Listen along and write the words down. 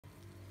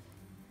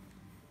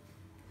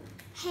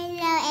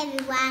Hello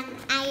everyone,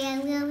 I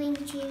am going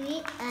to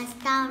read a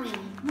story.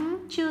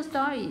 Choose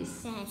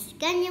stories. Yes,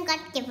 các em con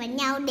chụp vào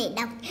nhau để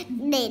đọc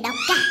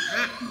cả.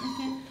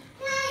 Okay.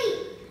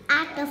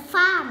 At the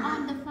farm.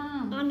 On the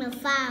farm. On the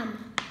farm.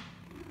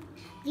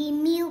 We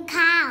milk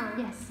cow.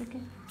 Yes.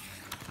 Okay.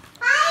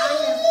 On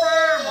the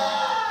farm.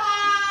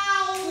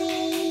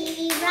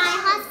 We ride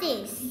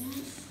horses.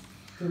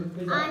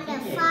 On the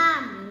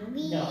farm.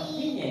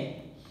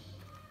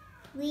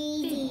 We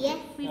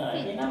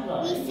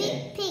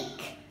feed pig.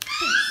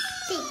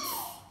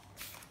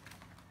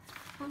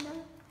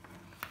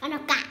 Con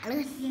đọc cả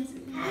luôn. Yes.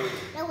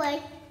 Đâu rồi?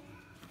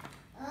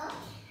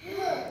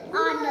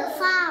 On the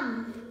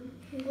farm,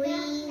 we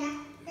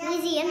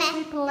gì vậy mẹ?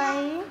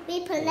 We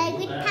play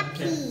with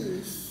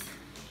puppies.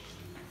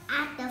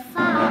 At the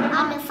farm,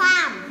 on the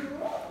farm,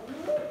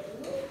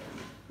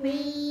 we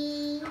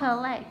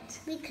collect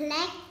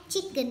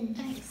chicken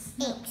eggs.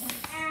 Eggs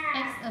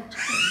of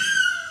chicken.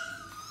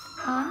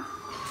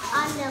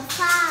 On the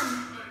farm,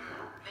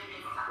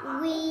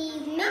 we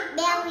make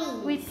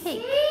berries. We pick. We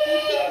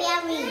pick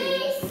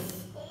berries.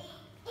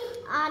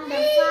 On the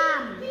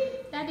farm,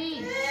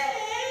 Daddy.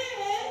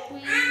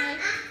 we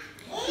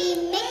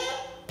make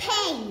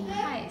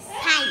pies.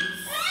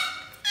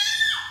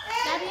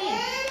 Daddy.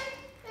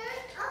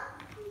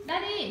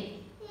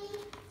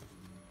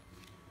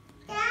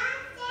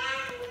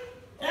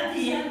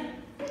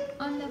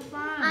 On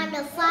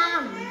the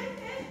farm.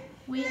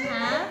 We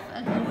have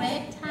a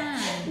great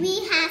time.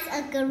 We have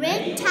a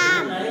great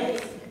time.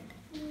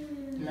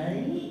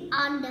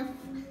 On the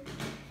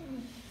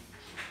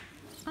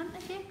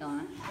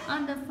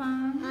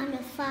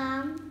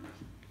farm.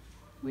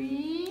 We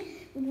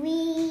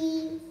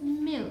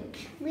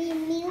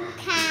milk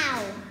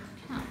cow.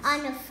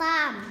 On the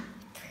farm.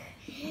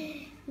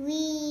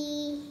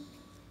 We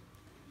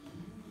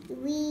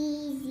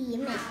gì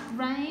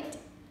mẹ?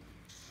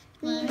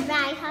 We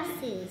ride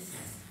horses.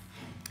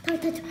 Thôi,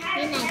 như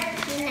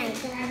này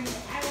cho anh.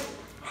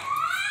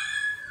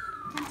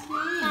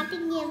 Sao tự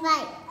nhiên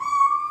vậy?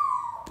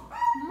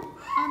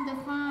 On the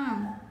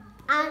farm.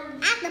 At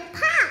the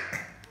park.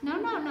 No,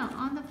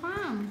 on the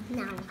farm.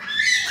 No.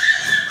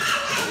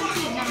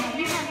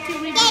 You have to Kể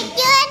reveal.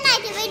 chưa anh này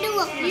thì mới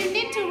được. You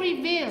need to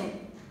reveal.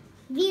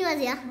 View là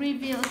gì ạ?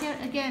 Reveal. Okay,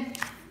 again.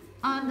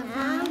 On the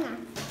farm.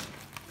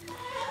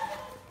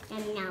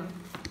 No.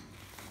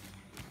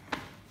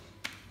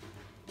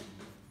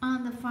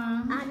 On the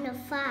farm. On the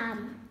farm.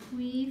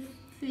 We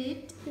feed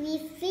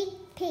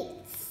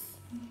pigs.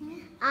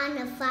 On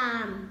the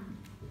farm.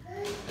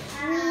 We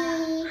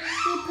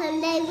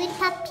play with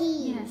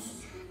puppies. Yes.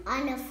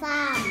 On the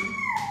farm.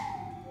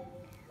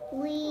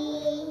 We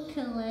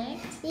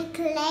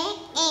collect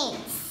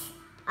eggs.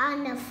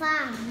 On the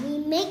farm. We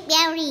make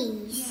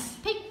berries. Yes.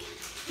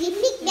 We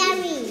pick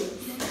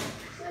berries.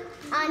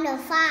 On the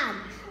farm.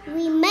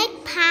 We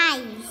make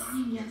pies.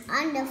 Yes.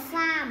 On the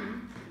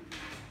farm.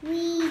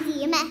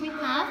 Gì mẹ?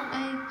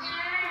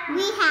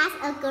 We have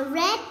a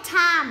great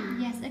time.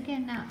 Yes,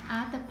 again now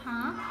at the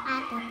park.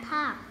 At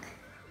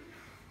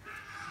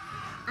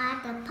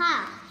the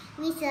park.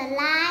 We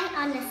slide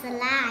on the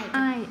slide.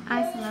 I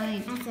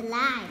slide. I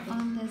slide.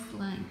 On the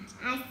slide.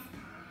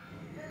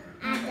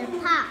 At the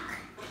park.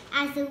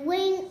 I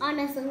swing on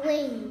a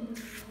swing.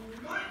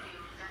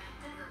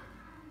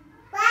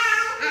 At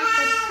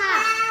the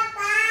park.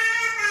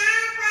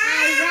 I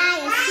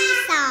ride a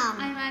seesaw.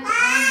 I ride on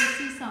the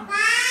seesaw.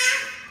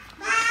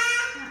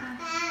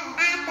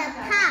 At the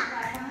park.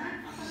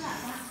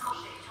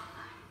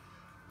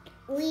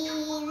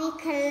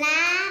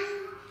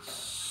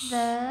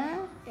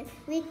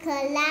 We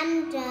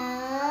climb the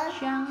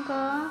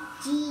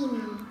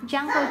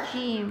jungle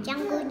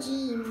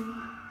gym.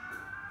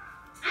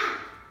 At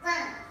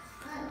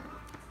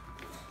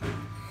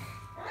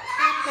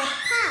the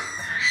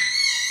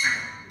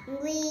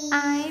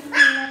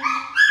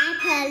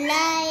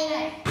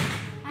park,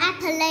 I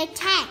play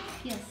tag.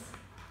 Yes.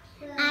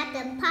 At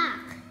the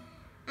park,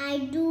 I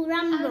do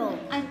rumble.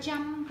 I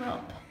jump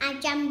rope. I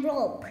jump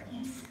rope.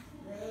 Yes.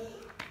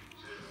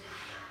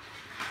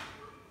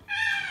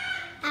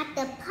 At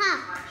the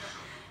park,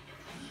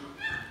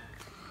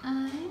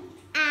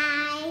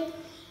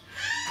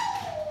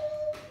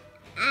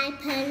 I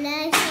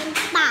play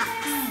sandbox.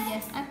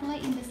 Yes, I play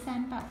in the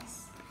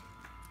sandbox.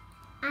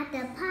 At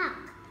the park,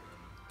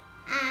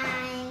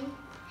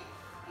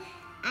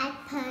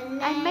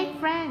 I make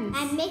friends.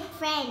 I make You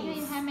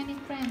friends. have many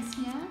friends,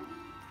 yeah?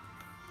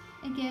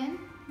 Again,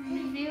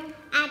 review.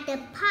 At the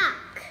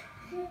park,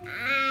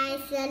 I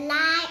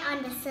slide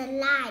on the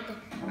slide.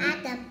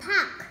 At the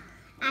park,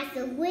 I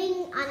swing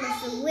on the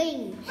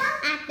swing.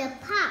 At the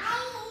park,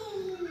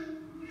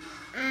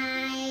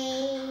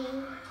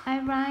 I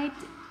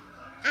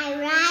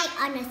ride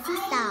on a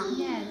seesaw.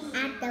 Yes.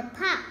 At the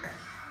park,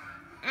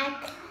 I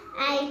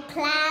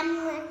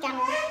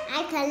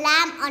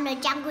climb on a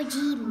jungle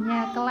gym.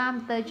 Yeah,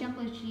 climb the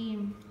jungle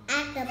gym.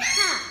 At the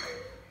park,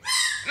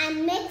 I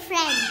make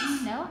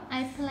friends. No,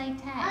 I play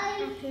tag.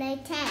 I play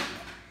tag.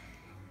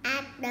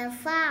 At the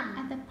farm.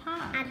 At the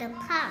park. At the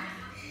park.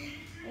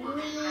 We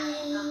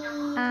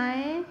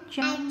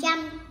I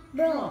jump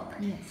rope.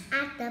 Yes.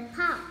 At the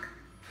park,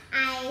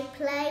 I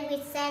play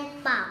with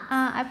sandbox.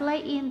 I play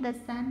in the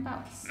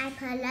sandbox. I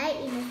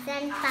play in the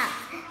sandbox.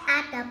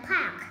 At the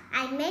park,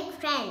 I make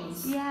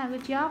friends. Yeah,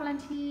 good job, Lan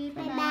Chi.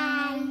 Bye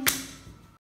bye.